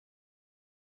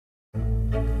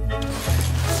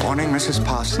Morning, Mrs.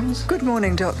 Parsons. Good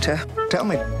morning, Doctor. Tell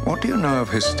me, what do you know of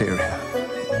hysteria?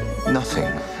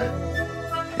 Nothing.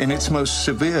 In its most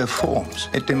severe forms,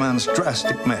 it demands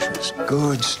drastic measures.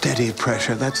 Good, steady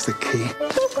pressure, that's the key.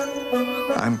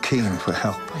 I'm keen for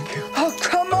help. Thank you. Oh,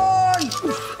 come on!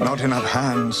 Not enough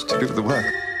hands to do the work.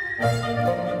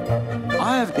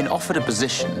 I have been offered a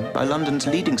position by London's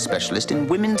leading specialist in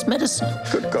women's medicine.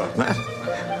 Good God, man.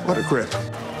 What a grip.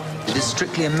 It is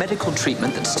strictly a medical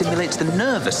treatment that stimulates the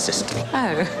nervous system.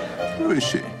 Oh, Who is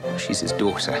she? She's his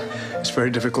daughter. It's a very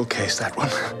difficult case, that one.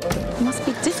 it must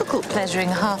be difficult pleasuring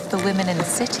half the women in the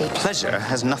city. Pleasure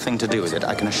has nothing to do with it,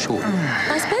 I can assure you.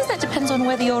 I suppose that depends on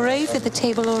whether you're over the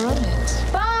table or on it.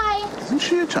 Bye! Isn't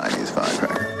she a Chinese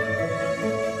firecracker?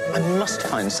 I must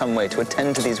find some way to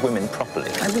attend to these women properly.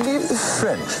 I believe the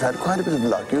French have had quite a bit of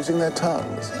luck using their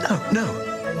tongues. No.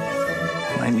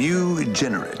 My new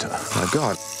generator. My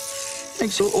God.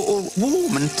 Makes you all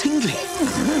warm and tingly.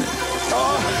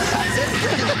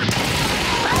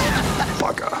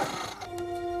 Bugger.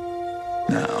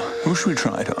 Now, who should we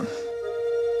try it on?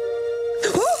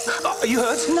 Are you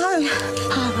hurt? No.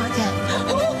 Oh, right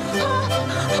there.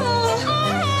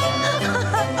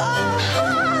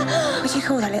 What do you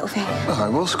call that little thing? Well, I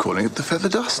was calling it the feather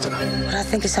duster. Well, I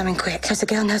think of something quick, because the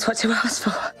girl knows what to ask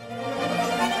for.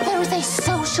 There is a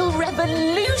social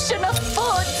revolution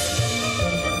afoot!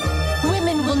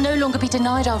 Women will no longer be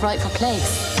denied our rightful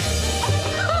place.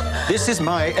 This is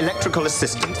my electrical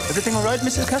assistant. Everything all right,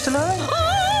 Mrs. Castellari?